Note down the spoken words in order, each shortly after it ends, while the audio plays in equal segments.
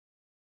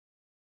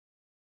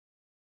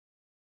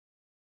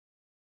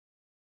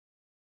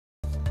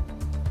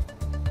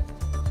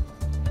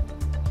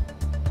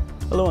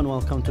Hello and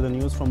welcome to the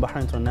news from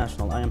Bahrain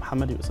International. I am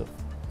Hamad Yusuf.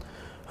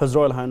 His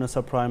Royal Highness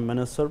Prime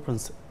Minister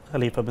Prince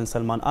Khalifa bin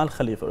Salman Al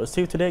Khalifa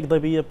received today at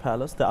Qadiyya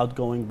Palace the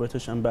outgoing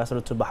British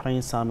Ambassador to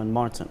Bahrain, Simon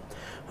Martin.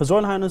 His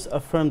Royal Highness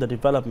affirmed the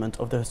development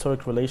of the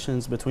historic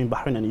relations between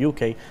Bahrain and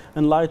UK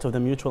in light of the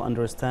mutual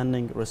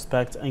understanding,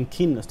 respect and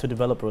keenness to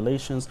develop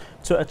relations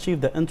to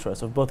achieve the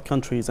interests of both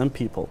countries and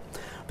people.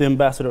 The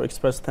ambassador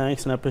expressed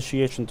thanks and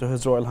appreciation to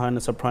His Royal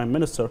Highness Prime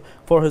Minister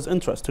for his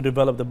interest to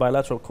develop the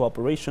bilateral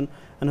cooperation,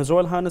 and His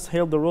Royal Highness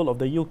hailed the role of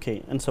the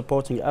UK in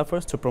supporting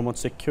efforts to promote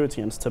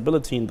security and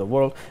stability in the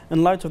world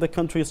in light of the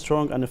country's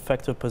strong and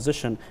effective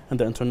position in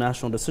the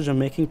international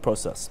decision-making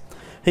process.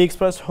 He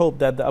expressed hope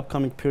that the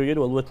upcoming period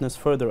will witness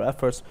further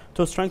efforts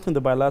to strengthen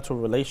the bilateral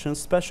relations,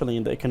 especially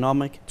in the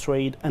economic,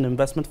 trade and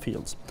investment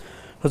fields.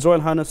 His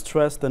Royal Highness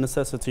stressed the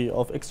necessity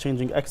of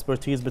exchanging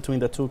expertise between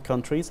the two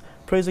countries,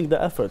 praising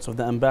the efforts of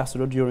the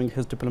ambassador during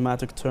his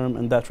diplomatic term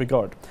in that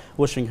regard,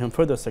 wishing him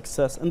further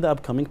success in the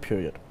upcoming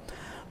period.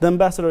 The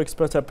ambassador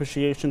expressed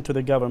appreciation to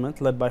the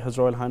government led by His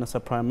Royal Highness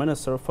Prime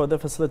Minister for the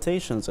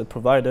facilitations it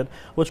provided,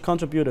 which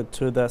contributed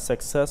to the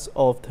success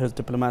of his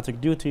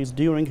diplomatic duties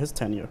during his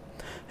tenure.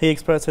 He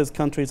expressed his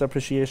country's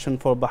appreciation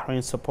for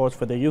Bahrain's support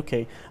for the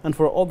UK and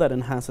for all that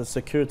enhances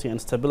security and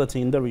stability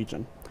in the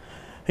region.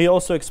 He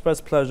also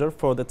expressed pleasure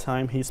for the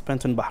time he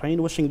spent in Bahrain,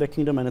 wishing the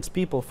kingdom and its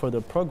people further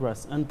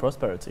progress and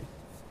prosperity.